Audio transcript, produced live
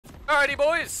Alrighty,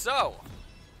 boys. So,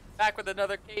 back with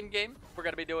another Kayn game. We're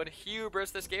going to be doing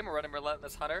Hubris this game. We're running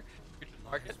Relentless Hunter, Futures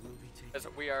Market, because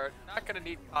we are not going to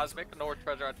need Cosmic nor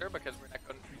Treasure Hunter because we're not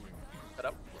going to set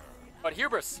up. But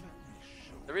Hubris.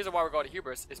 The reason why we're going to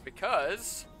Hubris is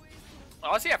because,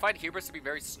 honestly, I find Hubris to be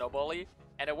very snowbally,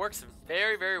 and it works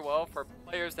very, very well for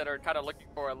players that are kind of looking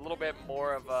for a little bit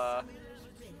more of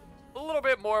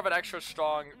an extra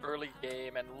strong early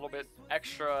game and a little bit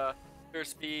extra clear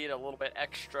speed, a little bit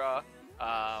extra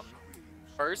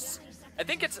burst. I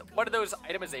think it's one of those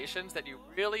itemizations that you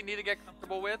really need to get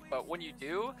comfortable with, but when you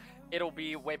do, it'll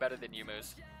be way better than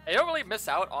Yumu's. I don't really miss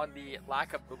out on the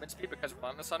lack of movement speed because we're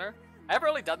on the Hunter. I haven't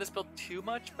really done this build too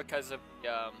much because of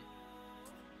the,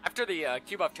 after the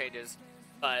Q buff changes,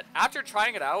 but after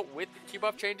trying it out with the Q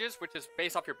buff changes, which is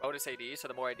based off your bonus AD, so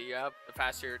the more AD you have, the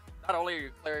faster, not only are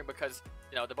you clearing because,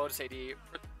 you know, the bonus AD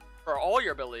for all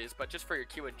your abilities, but just for your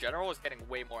Q in general is getting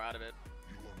way more out of it.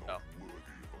 So.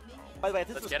 By the way, if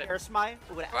this was Karasmai,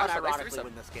 we would unironically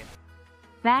win this game.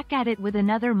 Back at it with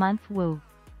another month, woo.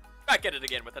 Back at it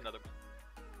again with another month.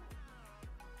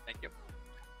 Thank you.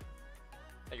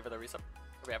 Thank you for the resub. Hope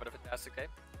you're having a fantastic day.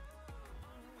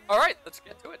 Alright, let's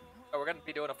get to it. So we're going to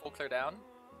be doing a full clear down.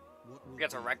 We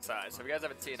got some Rek'Sai. So if you guys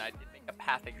haven't seen, I did make a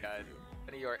pathing guide. If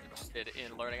any of you are interested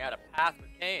in learning how to path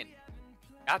with Kayn,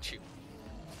 got you.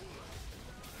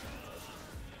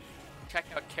 Check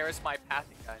out Karasmai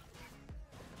pathing guide.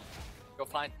 Go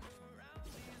find.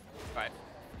 Alright.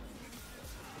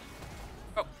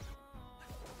 Oh.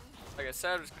 Like I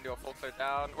said, we're just going to do a full clear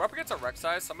down. We're up against a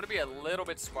Rek'Sai, so I'm going to be a little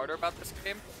bit smarter about this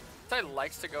game. Rek'Sai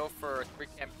likes to go for 3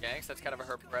 camp ganks. That's kind of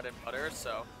her bread and butter,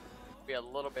 so be a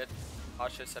little bit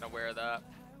cautious and aware of that.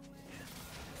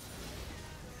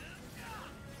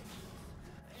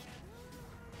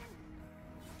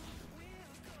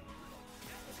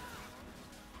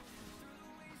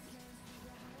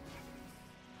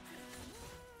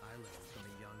 I learned from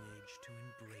a young age to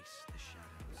embrace the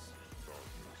shadows.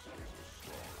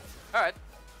 Alright.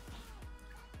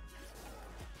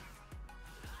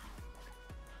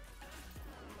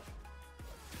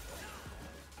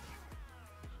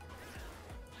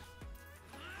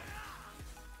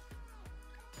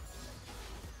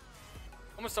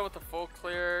 Almost done with the full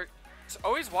clear. Just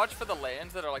always watch for the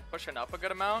lanes that are like pushing up a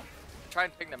good amount. Try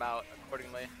and ping them out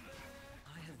accordingly.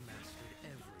 I have mastered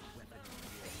every weapon in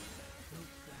the world. No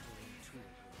battling tool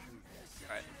will do this.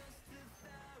 Alright.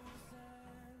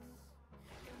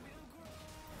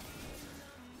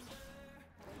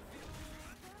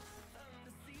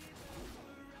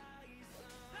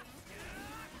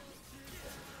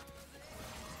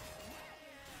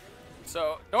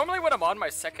 So, normally when I'm on my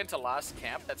second to last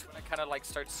camp, that's when I kind of like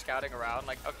start scouting around,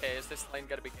 like, okay, is this lane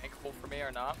gonna be gankable for me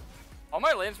or not? All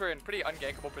my lanes were in pretty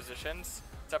ungankable positions,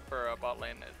 except for a bot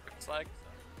lane, it looks like.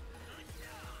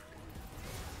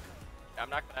 Yeah, I'm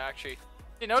not gonna actually...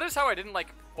 You notice how I didn't like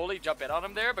fully jump in on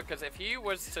him there? Because if he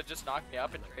was to just knock me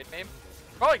up and trade me,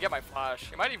 I'd probably get my flash.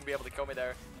 He might even be able to kill me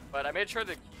there. But I made sure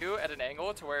to Q at an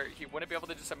angle to where he wouldn't be able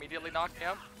to just immediately knock me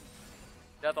up.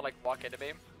 You have to like walk into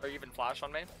me or even flash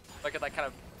on me. Like it like kind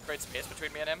of create space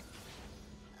between me and him.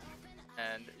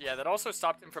 And yeah, that also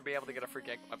stopped him from being able to get a free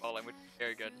gank on my bot lane, which is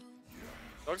very good.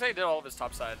 It looks like he did all of his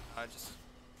top side, just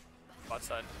bot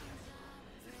side.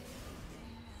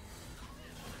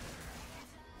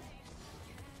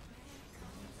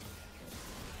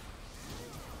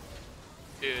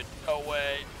 Dude, no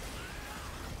way.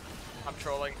 I'm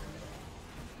trolling.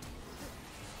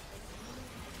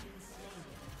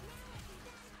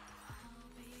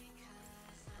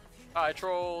 I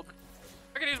trolled.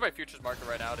 I could use my futures market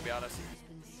right now, to be honest.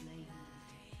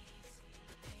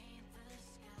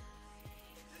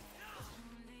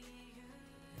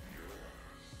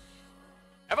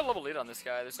 I have a level lead on this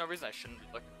guy. There's no reason I shouldn't be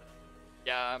looking.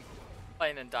 Yeah, I'm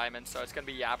playing in diamond, so it's gonna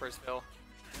be Yappersville.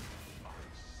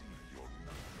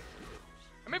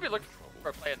 I may be looking for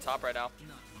a play at top right now.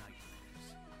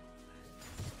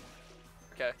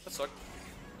 Okay, let's look.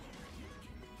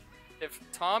 If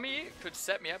Tommy could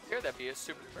set me up here, that'd be a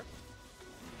super.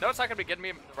 No, it's not gonna be getting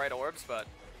me the right orbs, but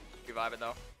be vibing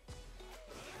though.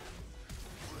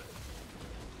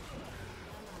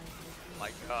 My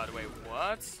God, wait,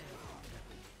 what?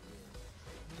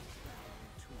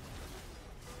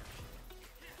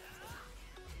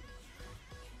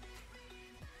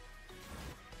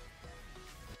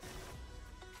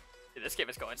 Dude, this game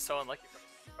is going so unlucky.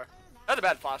 That's a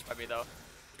bad flash by me though,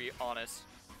 to be honest.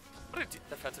 Put a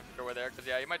defensive over there, because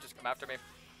yeah, he might just come after me.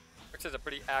 Rix is a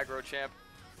pretty aggro champ.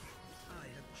 I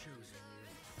have chosen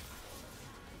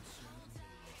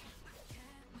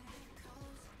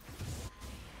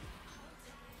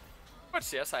you. much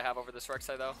CS I have over this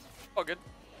Rek'Sai though. Oh, good.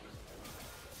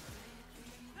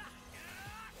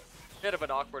 Bit of an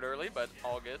awkward early, but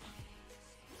all good.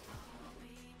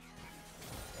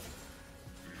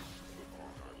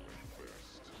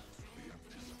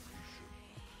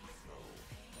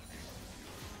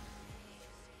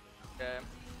 Okay.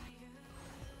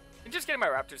 I'm just getting my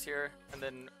Raptors here, and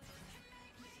then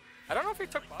I don't know if he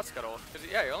took bot scuttle, because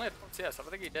yeah, he only had 12 CS. I don't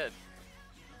think he did.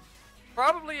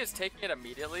 Probably is taking it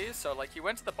immediately, so like he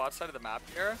went to the bot side of the map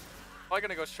here. Probably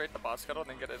gonna go straight to bot scuttle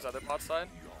and then get his other bot side.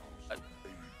 But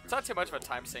it's not too much of a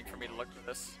time sink for me to look for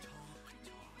this.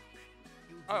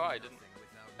 Oh, I didn't.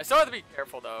 I still have to be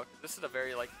careful though. This is a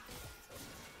very like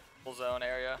full zone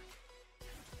area.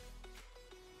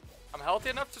 I'm healthy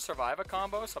enough to survive a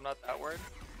combo, so I'm not that worried.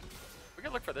 We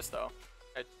can look for this though.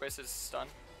 Okay, Twice is stun.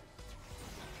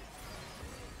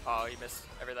 Oh, he missed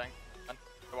everything. Done.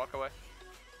 Walk away.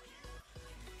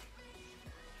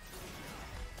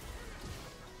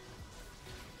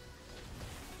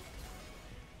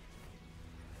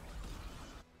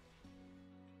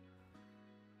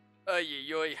 Ay,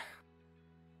 ay,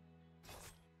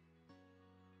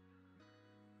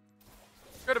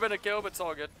 could have been a kill, but it's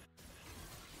all good.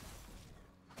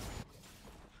 I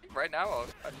think right now,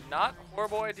 a not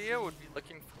horrible idea would be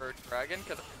looking for Dragon,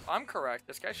 because if I'm correct,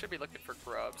 this guy should be looking for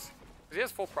grubs. Because he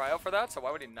has full prio for that, so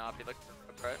why would he not be looking for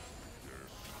grubs, right?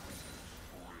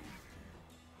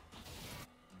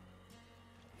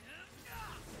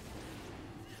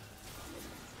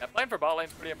 Yeah, playing for bot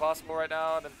lane's pretty impossible right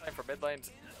now, and then playing for mid lane's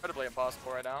incredibly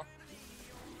impossible right now.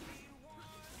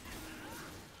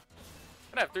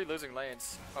 I'm gonna have 3 losing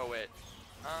lanes. Oh wait.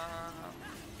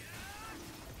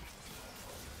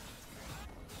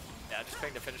 Yeah, just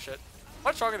ping to finish it.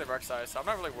 Much stronger than Rek'Sai, so I'm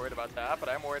not really worried about that, but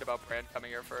I'm worried about Brand coming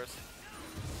here first.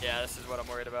 Yeah, this is what I'm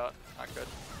worried about. Not good.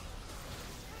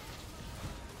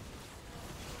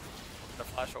 Gonna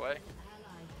flash away.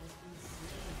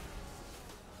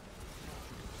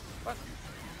 What?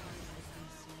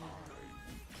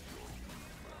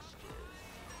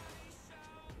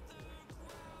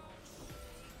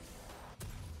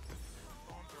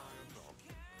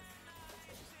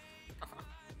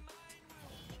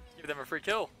 Give them a free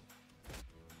kill.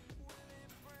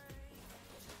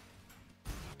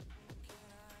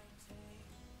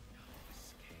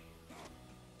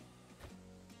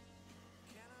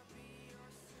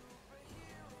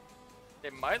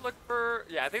 They might look for...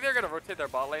 Yeah, I think they're going to rotate their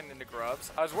bot lane into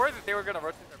grubs. I was worried that they were going to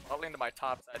rotate their bot lane to my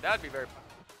top side. That would be very fun.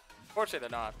 Fortunately,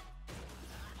 they're not.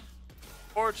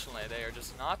 Fortunately, they are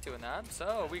just not doing that.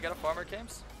 So, we got a farmer,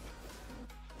 Kames.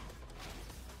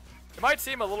 It might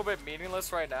seem a little bit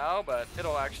meaningless right now, but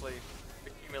it'll actually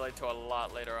accumulate to a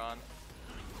lot later on.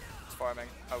 It's farming.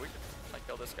 Oh, we can like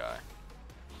kill this guy.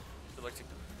 It looks like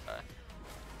this guy.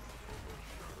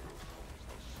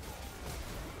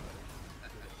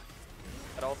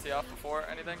 Had ulti off before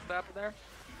anything could happen there.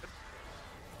 Good.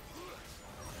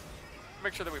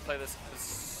 Make sure that we play this as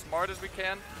smart as we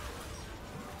can.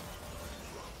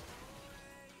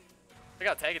 Look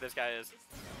how tanky this guy is.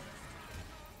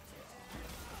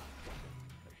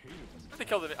 I think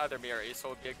kill either me or Ace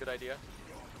would be a good idea.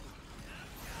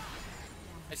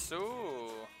 Nice. Good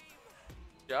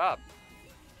job.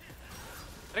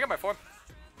 I think I might form.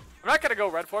 I'm not gonna go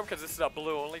red form because this is a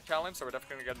blue only challenge, so we're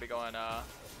definitely gonna be going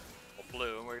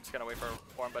blue. We're just gonna wait for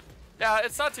form, but yeah,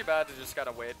 it's not too bad to just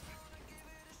gotta wait.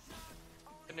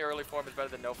 In the early form is better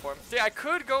than no form. See, I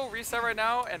could go reset right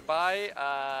now and buy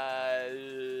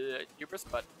Hubris,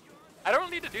 but I don't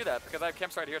need to do that because I have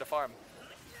camps right here to farm.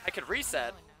 I could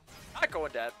reset, not go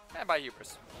in debt, and buy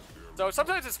Hubris. So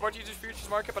sometimes it's smart to use futures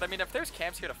market, but I mean, if there's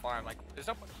camps here to farm, like, there's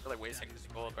no point really wasting this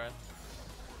gold, right?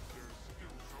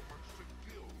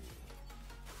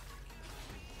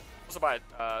 Also buy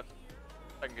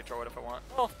I can control it if I want.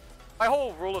 Well, my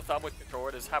whole rule of thumb with control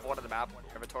it is have one of the map, one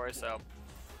inventory, so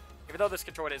even though this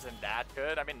control isn't that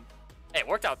good, I mean, hey, it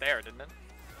worked out there, didn't it?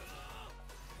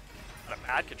 Not a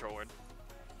bad control word.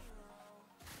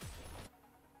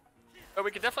 But we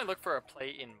could definitely look for a play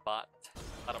in bottom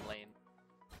lane.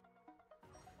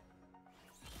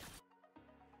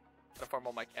 Gotta farm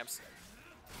all my camps.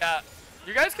 Yeah,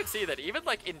 you guys can see that even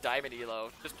like in Diamond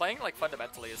Elo, just playing like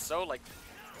fundamentally is so like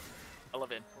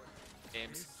relevant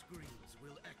games.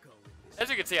 As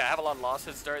you can see, I have a lot of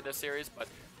losses during this series, but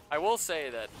I will say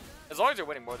that as long as you're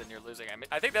winning more than you're losing, I mean,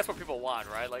 I think that's what people want,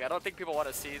 right? Like, I don't think people want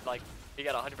to see like you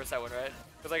get 100% win rate.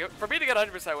 Because like for me to get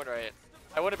 100% win rate,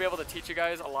 I want to be able to teach you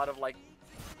guys a lot of like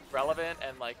relevant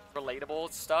and like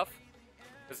relatable stuff.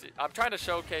 Because I'm trying to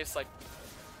showcase like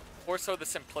more so the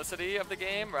simplicity of the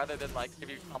game rather than like give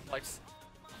you complex,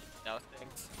 you know,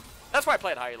 things. That's why I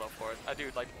played high elo for it. I do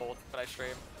like both when I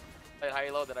stream. I play high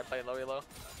elo, then I play low elo.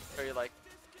 Very like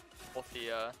both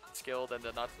the skilled and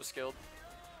the not so skilled.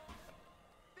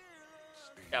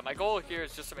 Yeah, my goal here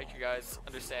is just to make you guys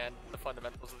understand the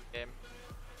fundamentals of the game.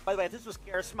 By the way, if this was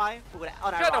Karasmai, who would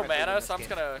I got no mana, so I'm just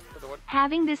gonna do the one.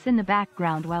 Having this in the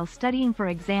background while studying for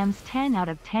exams, 10 out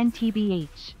of 10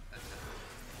 TBH.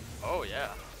 Oh yeah.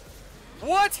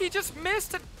 What? He just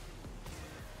missed it.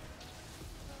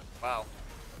 Wow.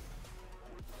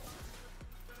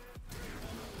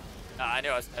 Nah, I knew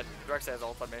I was dead. Drex has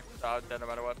ult on me, so I was dead no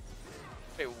matter what.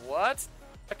 Wait, what?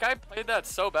 That guy played that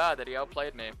so bad that he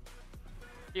outplayed me.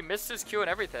 He missed his Q and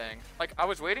everything. Like, I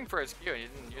was waiting for his Q and he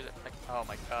didn't use it. Like, oh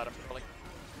my god, I'm trolling.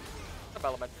 Some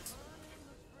elements.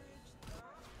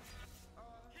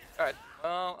 Alright,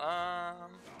 well,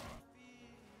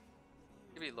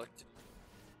 maybe look.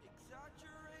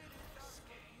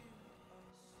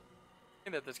 I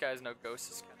think that this guy has no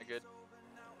ghost is kind of good.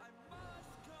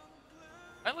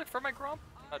 I look for my Gromp?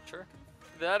 I'm not sure.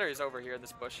 That or he's over here in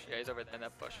this bush. Yeah, he's over there in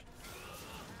that bush.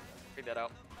 Figure that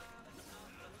out.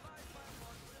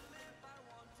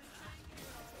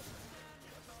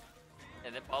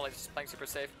 And then Polly's just playing super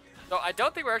safe. So I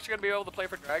don't think we're actually going to be able to play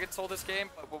for Dragon Soul this game,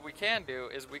 but what we can do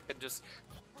is we can just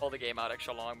pull the game out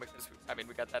extra long because, I mean,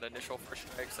 we got that initial first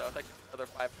strike, so I think another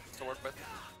 5 minutes to work with.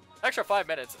 Extra 5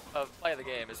 minutes of playing the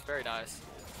game is very nice.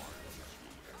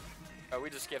 We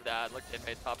just give that, look to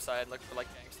invade top side, look for like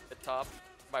ganks at top,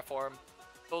 my form,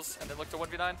 and then look to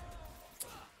 1v9.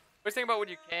 Always think about what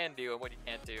you can do and what you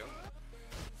can't do.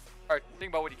 Or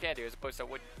think about what you can do as opposed to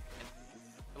what you can.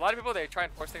 A lot of people, they try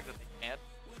and force things that they can't.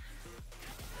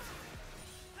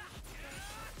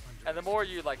 And the more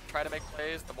you like try to make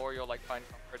plays, the more you'll like find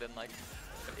comfort in like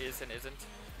what is and isn't.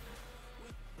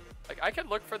 Like I can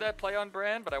look for that play on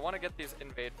brand, but I want to get these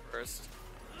invade first.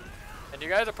 And you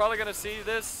guys are probably gonna see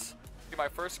this be my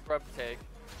first grub take.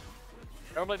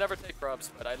 I normally never take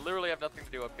grubs, but I literally have nothing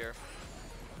to do up here.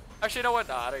 Actually, you know what?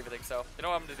 Nah, I don't even think so. You know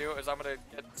what I'm gonna do is I'm gonna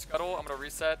get Scuttle, I'm gonna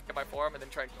reset, get my form, and then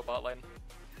try and go bot lane.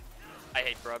 I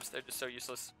hate grubs, they're just so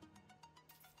useless.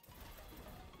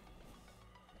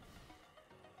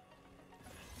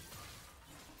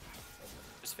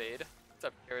 Just fade. What's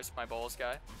up, Karis, my balls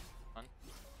guy? Come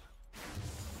on.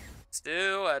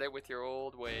 Still at it with your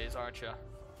old ways, aren't you?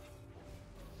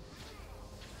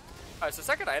 Alright, so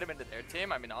second item into their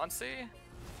team, I mean, honestly,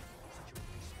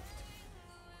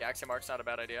 the Axiom Arc's not a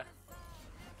bad idea.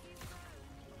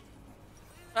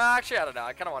 Actually, I don't know.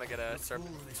 I kind of want to get a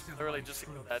Serpent. Literally just to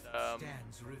get that,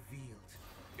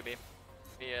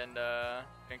 me and,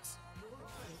 Jinx.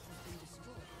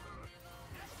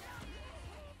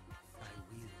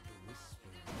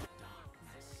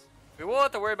 We will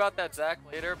have to worry about that Zac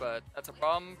later, but that's a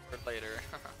problem for later.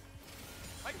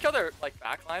 I can kill their like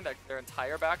backline, their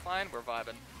entire backline. We're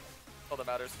vibing. All that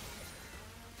matters.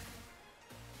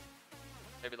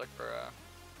 Maybe look for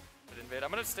an invade. I'm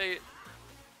gonna stay in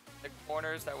the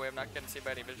corners. That way, I'm not getting seen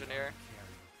by any vision here.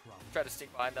 Try to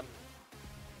sneak behind them.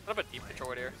 Put up a deep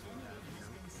control here.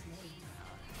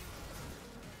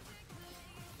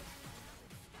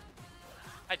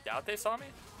 I doubt they saw me.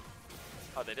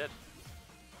 Oh, they did.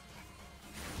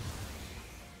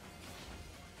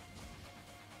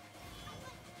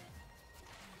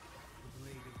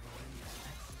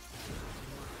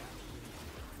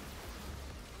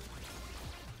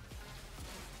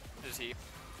 Is he?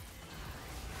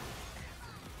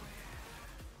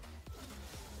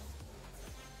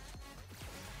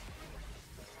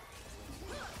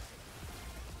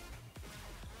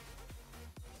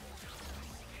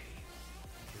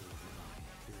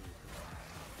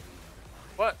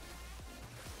 What?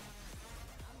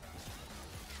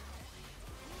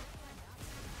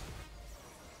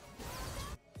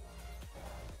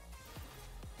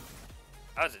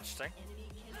 That was interesting.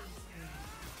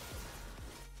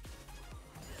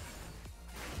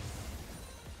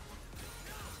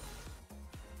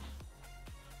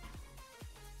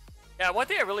 Yeah, one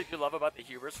thing I really do love about the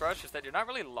Hubris Rush is that you're not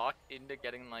really locked into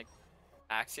getting like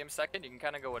Axiom second. You can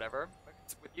kind of go whatever. But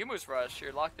with Yumu's Rush,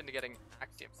 you're locked into getting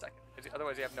Axiom second.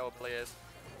 Otherwise, you have no players.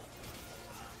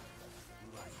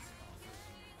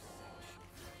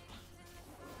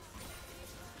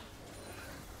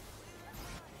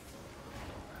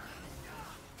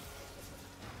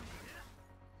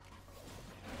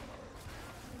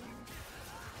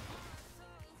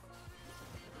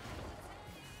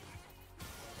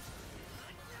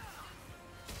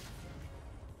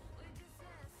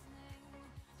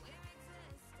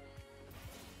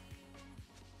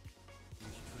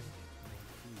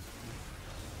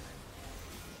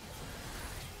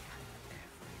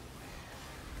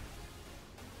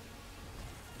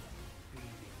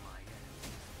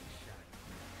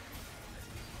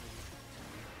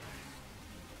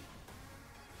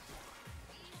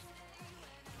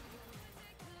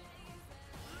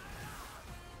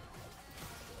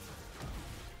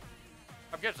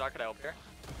 get not gonna help here.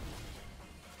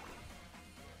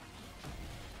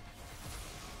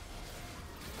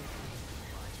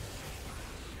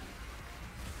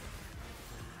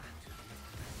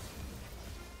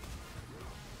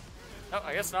 No,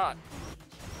 I guess not.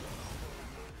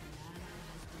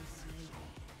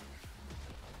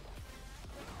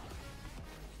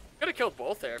 Could have killed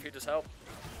both there if he just helped.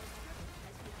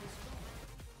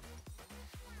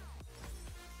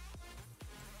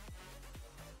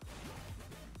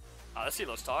 Oh, this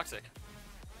Elo's toxic.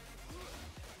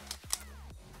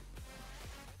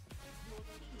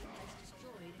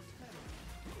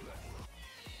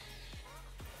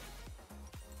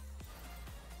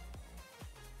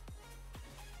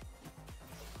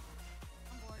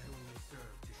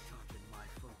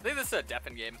 I think this is a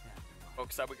deafen game.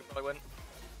 Focus up, we can probably win.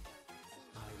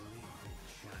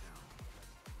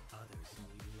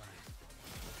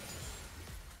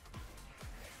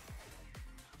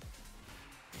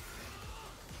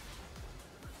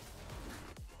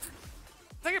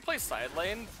 I think I play side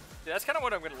lane. Yeah, that's kind of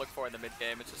what I'm going to look for in the mid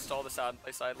game. It's just stall this out and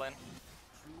play side lane.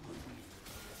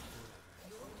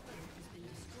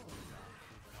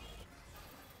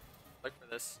 Look for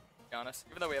this, to be honest.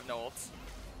 Even though we have no ults.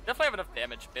 Definitely have enough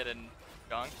damage mid and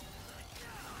young.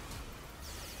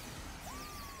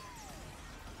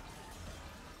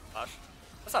 Flash.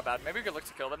 That's not bad. Maybe we could look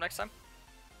to kill them next time.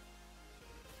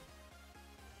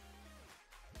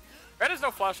 Brand has no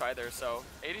flash either, so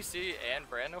ADC and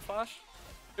Brand no flash.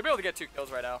 We'll be able to get 2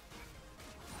 kills right now.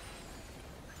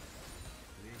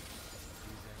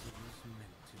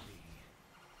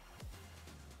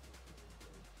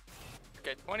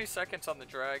 Okay, 20 seconds on the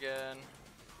dragon.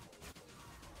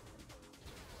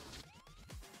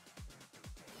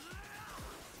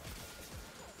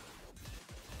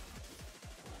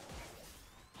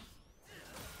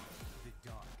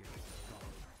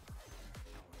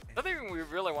 I think we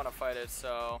really want to fight it,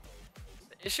 so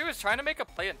the issue is trying to make a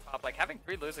play in top. Like, having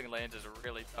 3 losing lanes is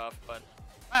really tough, but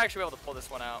I might actually be able to pull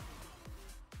this one out.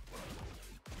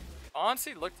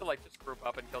 Honestly, look to like just group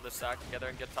up and kill this stack together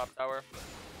and get top tower.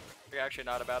 Actually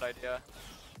not a bad idea.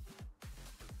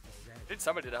 We need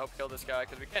somebody to help kill this guy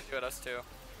because we can't do it us two.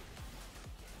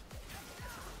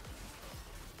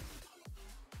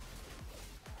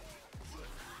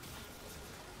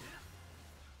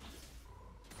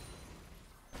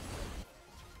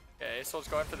 Okay, Soul's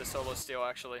going for the solo steal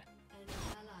actually. An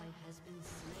ally has been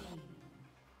slain.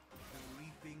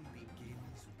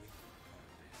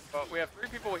 But we have 3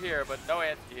 people here, but no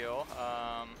anti-heal.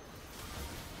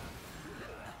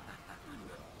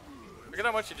 Look at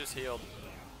how much he just healed.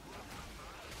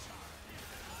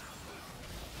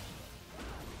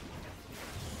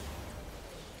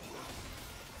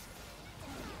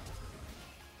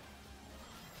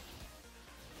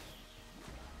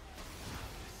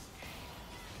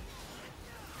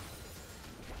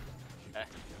 Okay.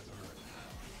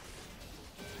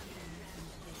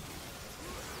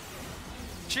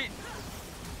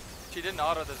 She didn't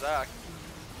auto the Zac.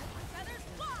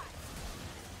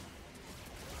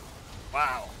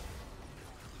 Wow.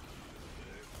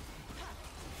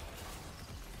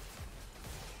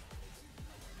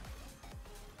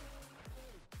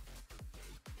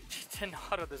 She didn't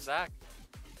auto the Zac.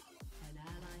 An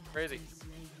ally has Crazy. been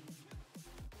slain.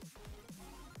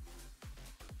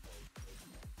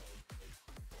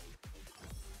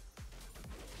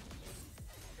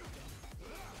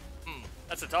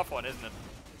 That's a tough one, isn't it?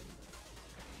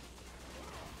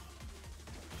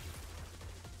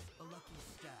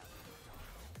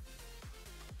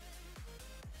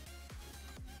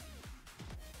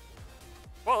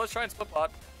 Well, let's try and split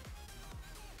bot.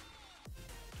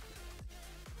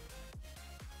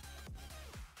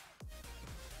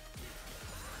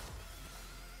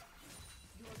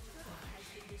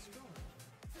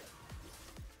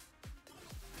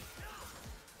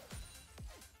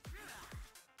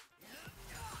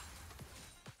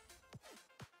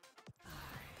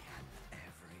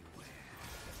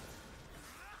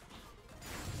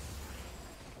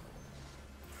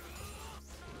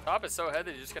 Top is so ahead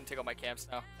that you're just gonna take all my camps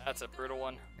now. That's a brutal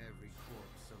one. Every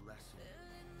corpse a lesson,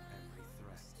 every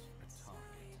threat a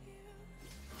target.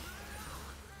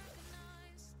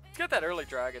 Let's get that early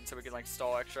dragon so we can like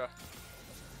stall extra.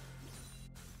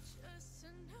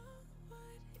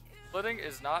 Splitting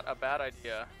is not a bad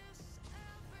idea.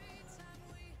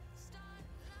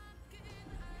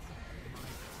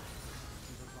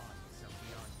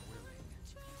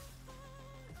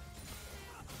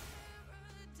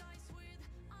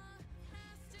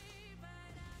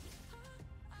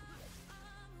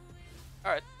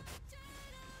 Alright.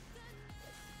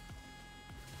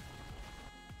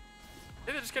 I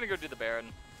think they're just gonna go do the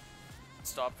Baron.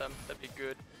 stop them. That'd be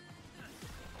good.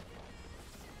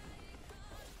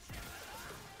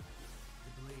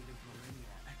 The blade of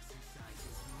millennia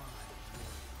exercises my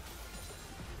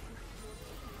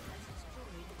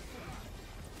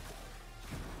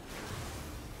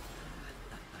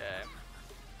Okay.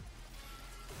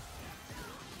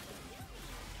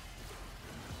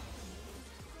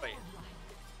 Wait.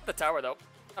 The tower though.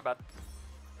 Not bad.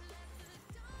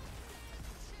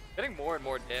 Getting more and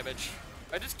more damage.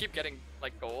 If I just keep getting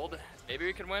like gold, maybe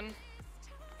we can win.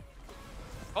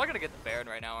 Probably gonna get the Baron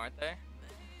right now, aren't they?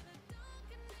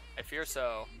 I fear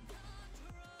so.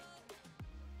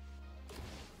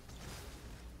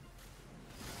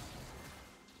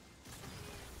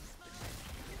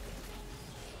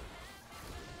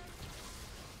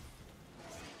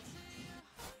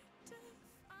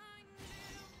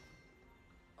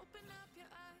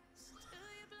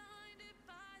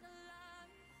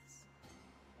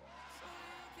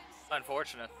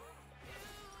 Unfortunate.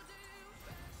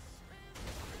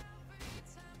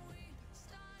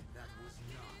 that was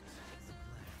not the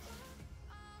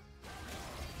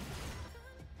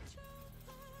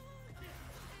plan.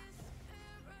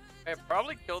 I'd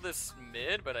probably kill this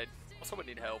mid, but I also would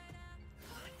need help.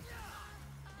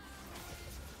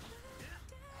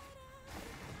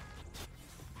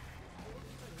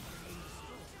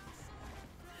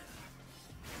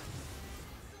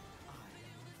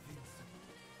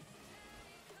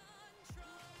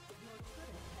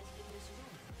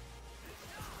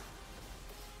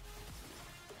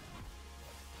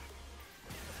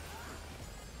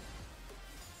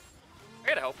 I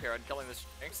gotta help here on killing this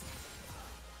Jinx.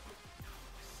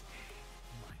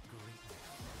 My greatness.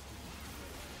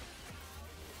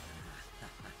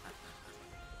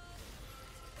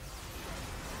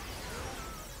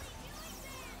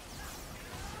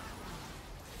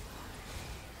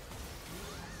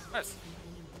 Nice.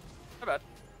 Not bad.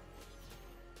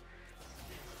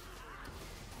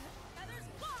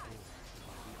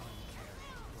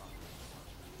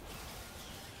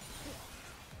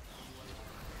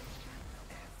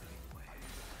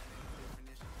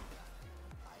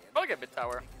 Probably get mid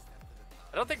tower.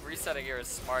 I don't think resetting here is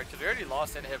smart because we already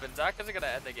lost inhib and Zac isn't gonna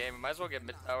end the game. We might as well get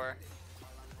mid tower.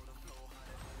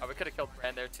 Oh, we could have killed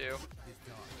Brand there too.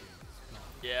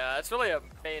 Yeah, it's really a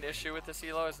main issue with this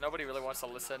elo is nobody really wants to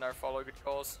listen or follow good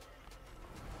calls.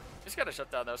 Just gotta shut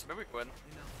down though, so maybe we can win.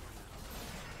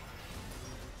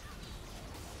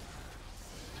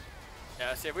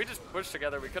 Yeah, see if we just pushed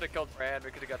together, we could have killed Brand,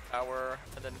 we could have got tower,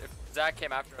 and then if Zac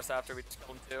came after us after, we just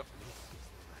killed him too.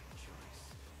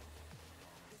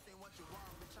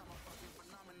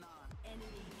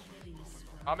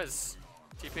 Tom is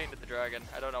TPing to the dragon.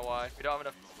 I don't know why. We don't have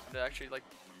enough time to actually like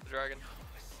the dragon.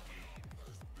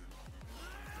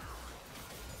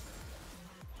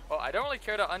 Well, I don't really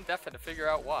care to undeafen to figure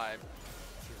out why.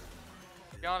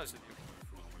 To be honest with you.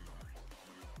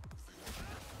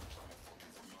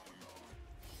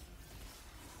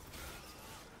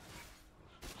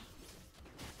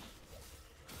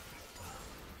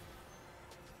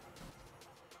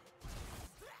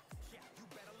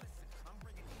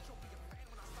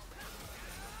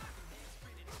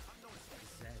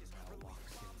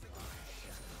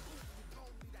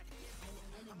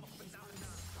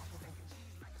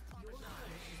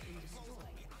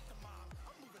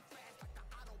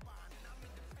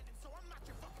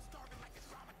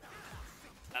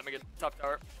 I'm gonna get top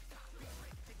tower.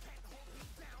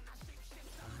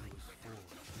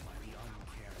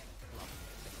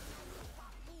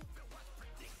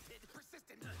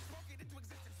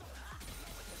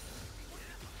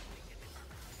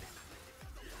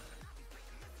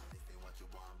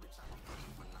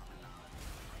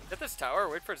 Get this tower,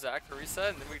 wait for Zac to reset,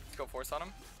 and then we just go force on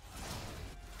him.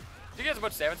 You get as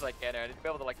much damage as I can here. I need to be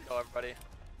able to like kill everybody.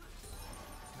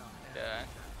 Yeah,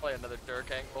 play another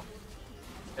Dirk angle.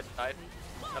 It died.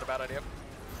 Not a bad idea.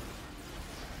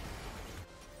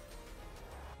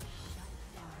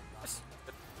 Nice.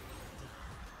 Good.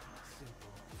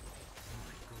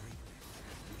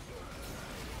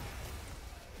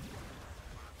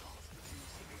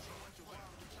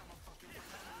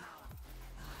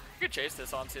 You could chase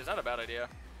this honestly, it's not a bad idea.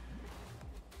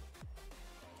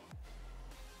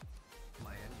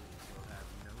 My enemies will have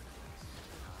no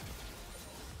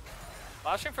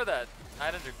Flashing for that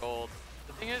 900 gold.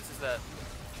 The thing is that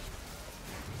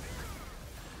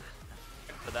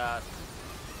for that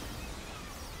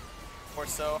or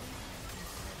so.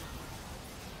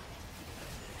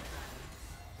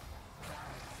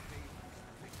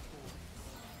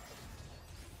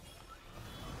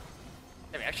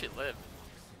 Hey, we actually live.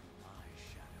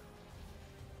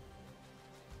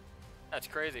 That's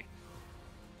crazy.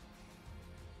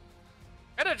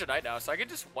 I got Edge of Night now, so I can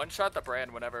just one-shot the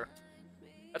brand whenever.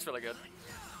 That's really good.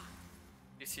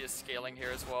 DC is scaling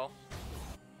here as well.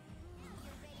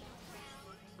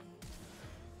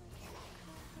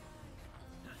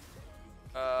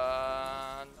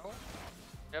 No.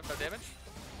 You have no damage?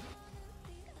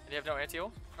 And you have no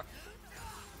anti-ult? Huh.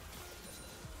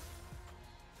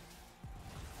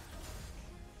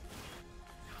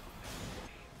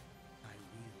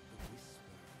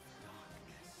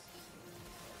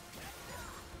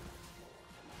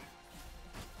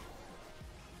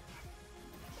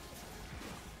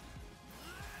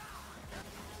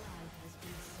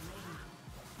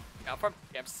 Yeah, I'll farm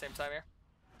camps at the same time here.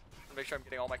 I'll make sure I'm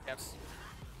getting all my camps.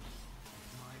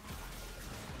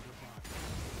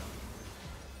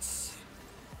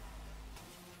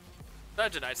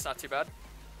 Edge of Knight's not too bad.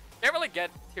 Can't really get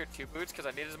tier 2 boots because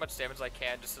I need as much damage as I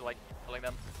can just to like keep killing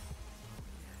them.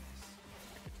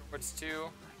 Swords too.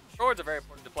 Swords are very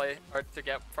important to play or to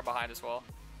get from behind as well.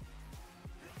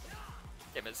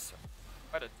 Game is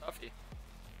quite a toughie.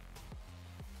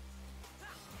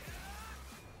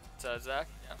 It's Zach,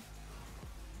 yeah.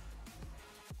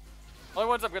 Only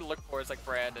ones I'm gonna look for is like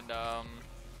Brand and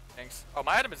things. Oh,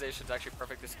 my itemization is actually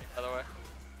perfect this game, by the way.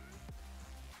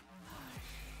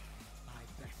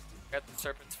 Got the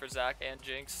Serpents for Zac and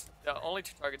Jinx. The only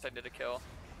 2 targets I need to kill.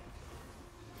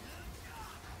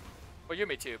 Well,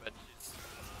 Yumi too, but it's,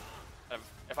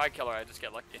 if I kill her, I just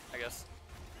get lucky, I guess.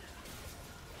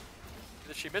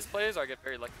 Either she misplays or I get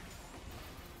very lucky.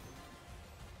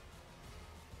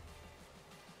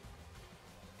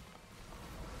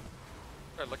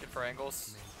 Start looking for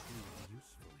angles.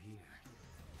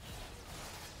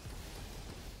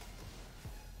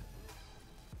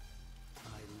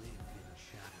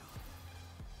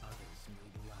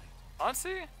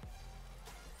 Honestly, get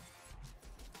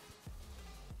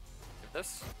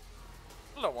this.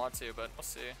 I don't want to, but we'll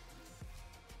see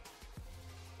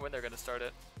when they're gonna start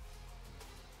it.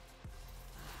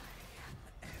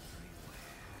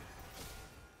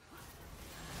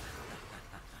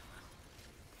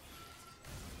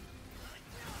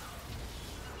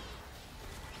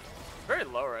 Very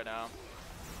low right now.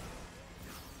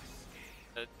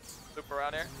 Let's loop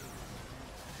around here.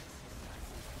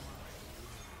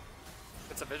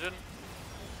 It's a vision.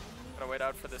 Gotta wait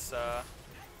out for this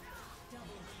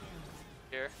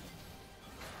here.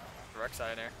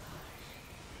 Rek'Sai in here.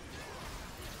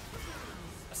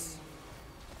 Yes.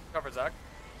 Cover Zac.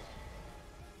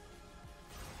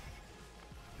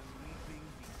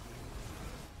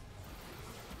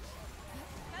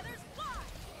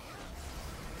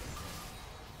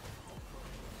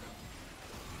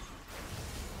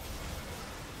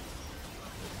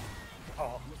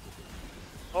 Oh.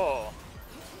 Oh.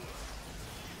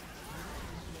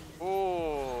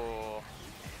 Ooh.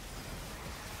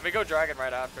 We go dragon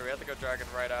right after. We have to go dragon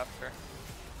right after.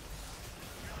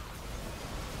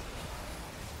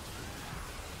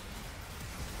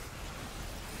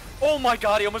 Oh my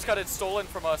god, he almost got it stolen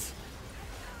from us.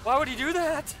 Why would he do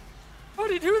that? Why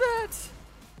would he do that?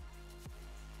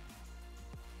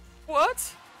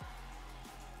 What?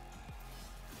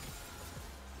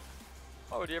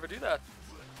 Why would he ever do that?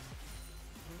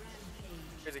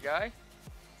 Crazy guy.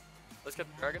 Let's get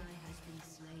the dragon.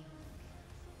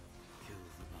 Kill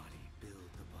the body,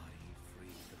 build the body,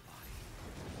 free the body.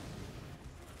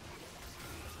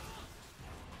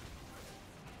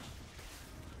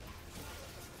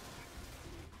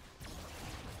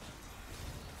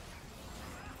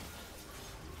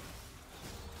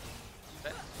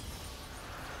 Okay.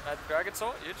 Add dragon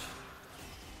soul, huge.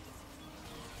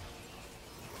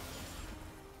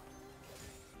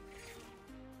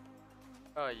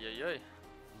 Oh yeah.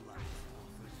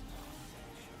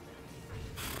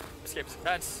 This game's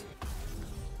intense.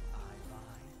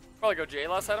 Probably go J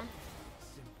last item.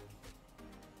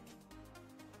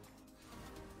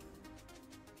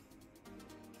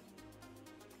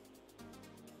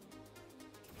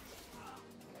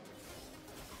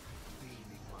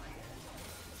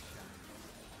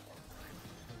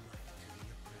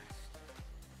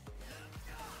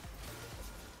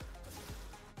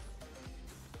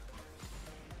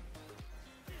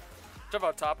 Shove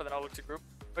out top and then I'll look to group.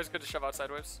 Always good to shove out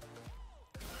sideways.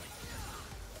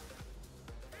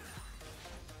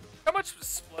 How much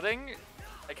splitting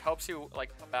like helps you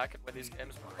like come back and win these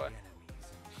games?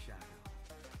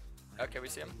 Okay, we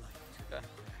see him. Okay.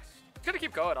 He's gonna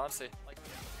keep going, honestly. Like,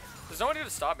 there's no one here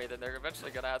to stop me. Then they're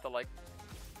eventually gonna have to like,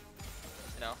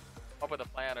 you know, come up with a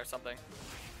plan or something.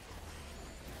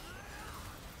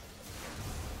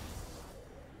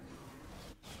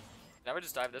 Now we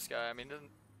just dive this guy. I mean, it's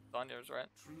on yours, right?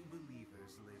 True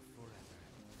believers live forever.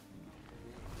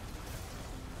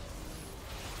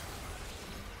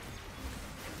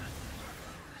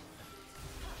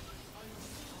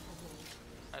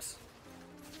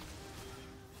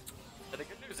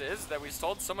 news is that we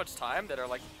sold so much time that our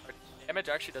like our damage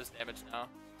actually does damage now.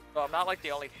 So I'm not like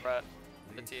the only threat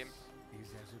to the team.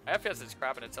 My FPS is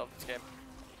crapping itself this game.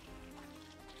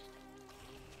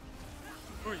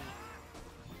 Ooh.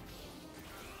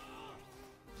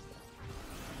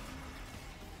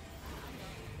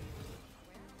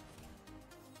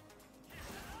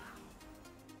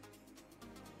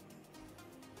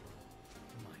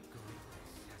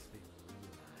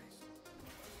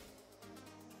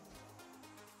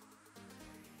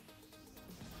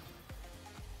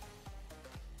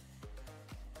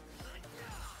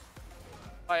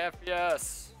 My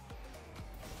FPS.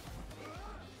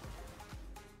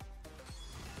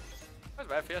 Why is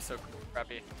my FPS so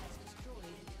crappy?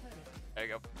 There you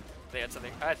go. They had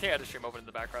something. I think I had a stream open in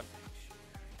the background.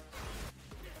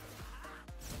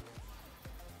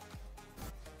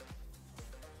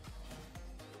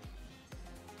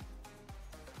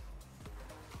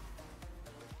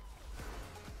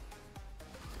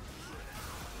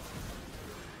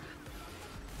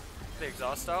 The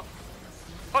exhaust out.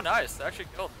 Oh, nice. They actually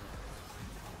killed.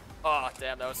 Oh,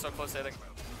 damn. That was so close hitting.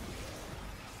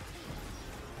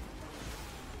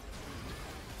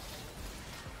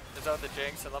 Is out the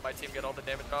Jinx and let my team get all the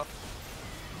damage off.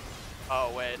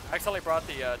 Oh, wait. I accidentally brought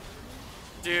the,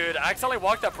 Dude, I accidentally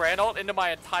walked that Brand ult into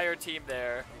my entire team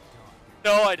there.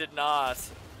 No, I did not.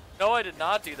 No, I did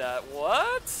not do that.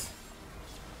 What?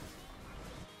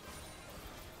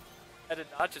 I did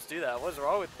not just do that. What's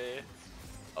wrong with me?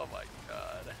 Oh my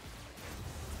god.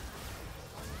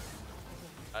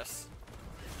 Nice.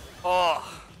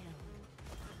 Oh.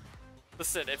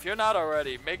 Listen, if you're not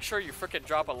already, make sure you freaking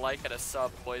drop a like and a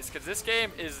sub, boys, because this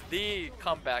game is the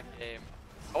comeback game.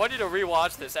 I want you to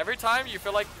rewatch this. Every time you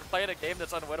feel like you're playing a game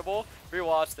that's unwinnable,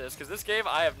 rewatch this, because this game,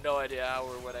 I have no idea how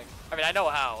we're winning. I mean, I know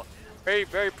how. Very,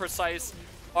 very precise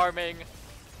farming.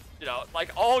 You know,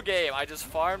 like all game, I just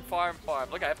farm, farm, farm.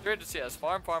 Look, I have 300 CS.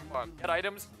 Farm, farm, farm. Get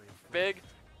items, big,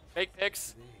 make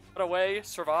picks, put away,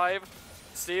 survive,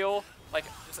 steal. Like,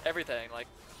 just everything, like,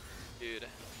 dude.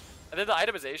 And then the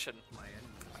itemization.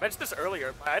 I mentioned this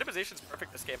earlier. My itemization is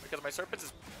perfect this game because my Serpents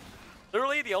is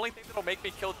literally the only thing that'll make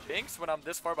me kill Jinx when I'm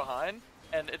this far behind.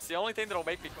 And it's the only thing that'll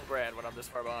make me kill Brand when I'm this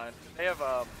far behind. They have,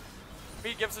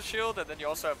 me gives a shield, and then you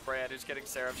also have Brand who's getting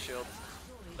Seraph's shield.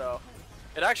 So,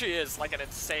 it actually is, like, an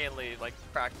insanely, like,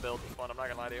 cracked build, this one. I'm not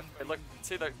gonna lie to you. Wait, look,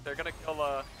 see, they're gonna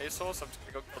kill, Aesol, so I'm just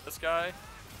gonna go kill this guy.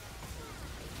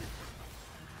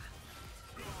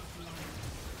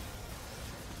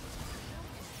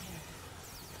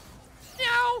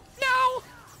 No! No!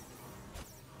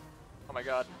 Oh my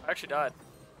god, I actually died.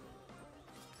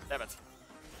 Damn it. This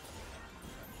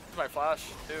is my flash,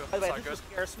 too. By the way, That's if not this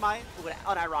good. was Karasmai, we would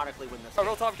unironically win this Oh, game.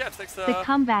 real Tom Catch, thanks to The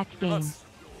comeback game. months.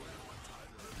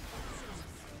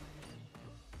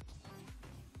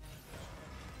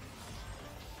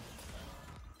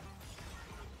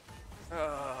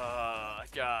 Oh,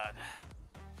 God.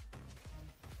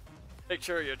 Make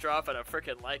sure you're dropping a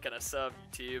freaking like and a sub,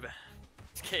 YouTube.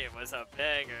 This game was a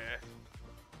banger.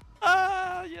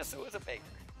 Yes, it was a banger.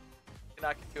 I'm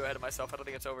not getting too ahead of myself. I don't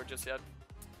think it's over just yet.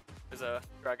 There's a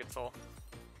Dragon Soul.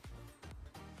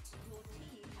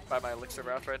 Buy my Elixir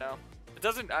Wrath right now. It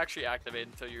doesn't actually activate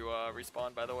until you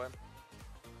respawn, by the way.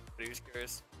 But who's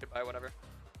curious? You could buy whatever.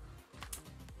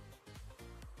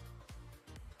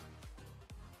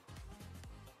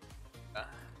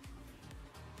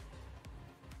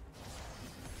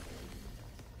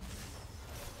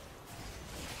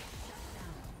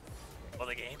 Well,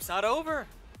 the game's not over.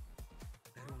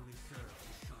 That only serves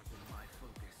to sharpen my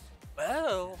focus.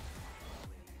 Well,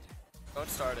 don't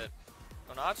start it.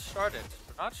 Do not start it.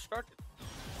 Do not start it.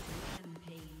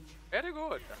 Rampage. Very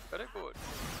good. Very good.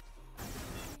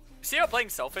 You see how playing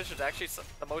selfish is actually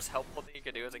the most helpful thing you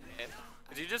can do as a Kayn?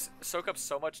 Because you just soak up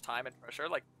so much time and pressure.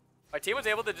 Like, my team was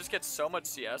able to just get so much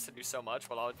CS and do so much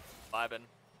while I was vibing.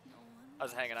 I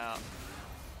was hanging out.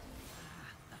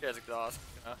 You guys exhaust.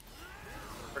 You know?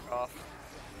 Frick off.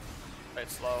 Play it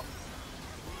slow.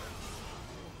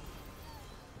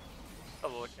 A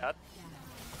little cat.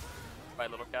 My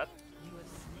little cat. You have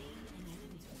slain an enemy.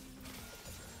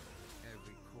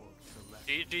 Every corpse select.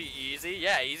 GG easy?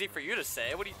 Yeah, easy for you to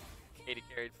say. What do you 80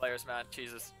 carried players, man?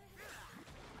 Jesus.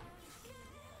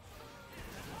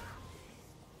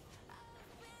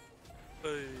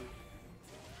 Hey.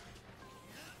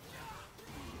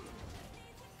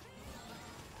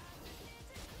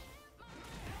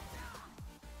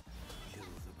 Kill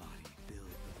the body,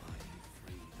 build the body,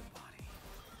 free the body.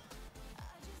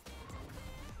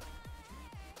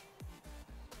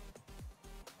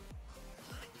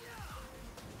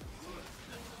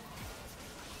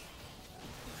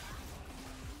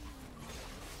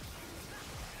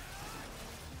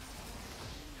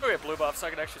 we have blue buff, so I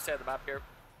can actually stay on the map here.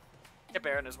 Get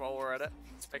Baron as well while we're at it.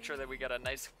 Let's make sure that we get a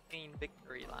nice, clean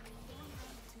victory line.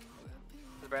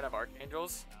 Does Baron have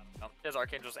Archangels? No, he has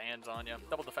Archangels and Zanya.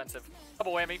 Double defensive.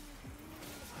 Double whammy.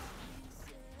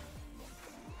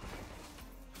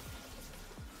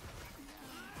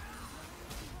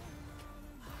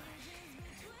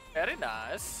 Very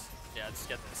nice. Yeah, let's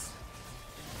get this.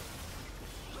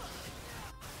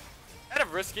 Kind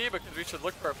of risky because we should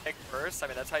look for a pick first. I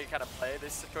mean, that's how you kind of play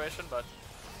this situation, but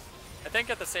I think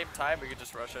at the same time we could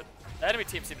just rush it. The enemy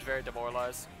team seems very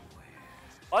demoralized.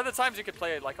 A lot of the times you could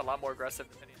play like a lot more aggressive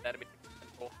than the enemy team.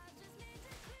 Cool.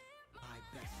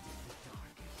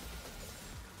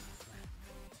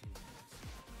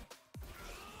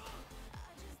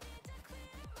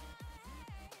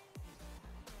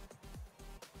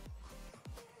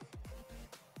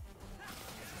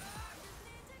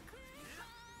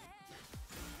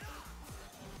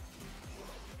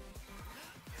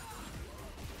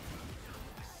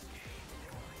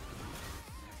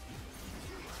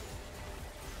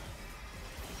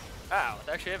 Wow,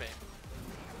 it actually hit me.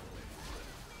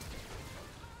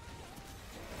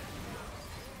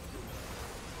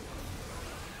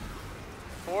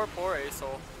 Poor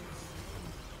Asol.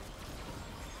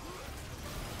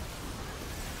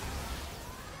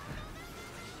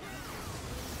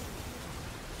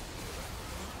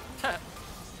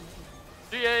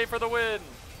 GA for the win!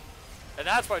 And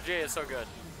that's why GA is so good.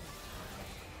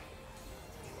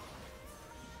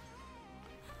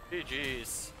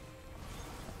 GG's.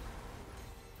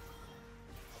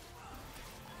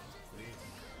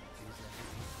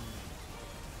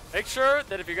 Make sure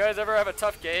that if you guys ever have a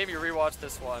tough game, you rewatch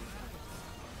this one.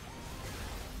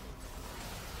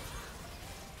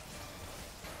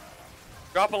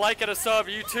 Drop a like and a sub,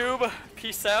 YouTube.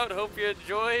 Peace out. Hope you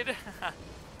enjoyed.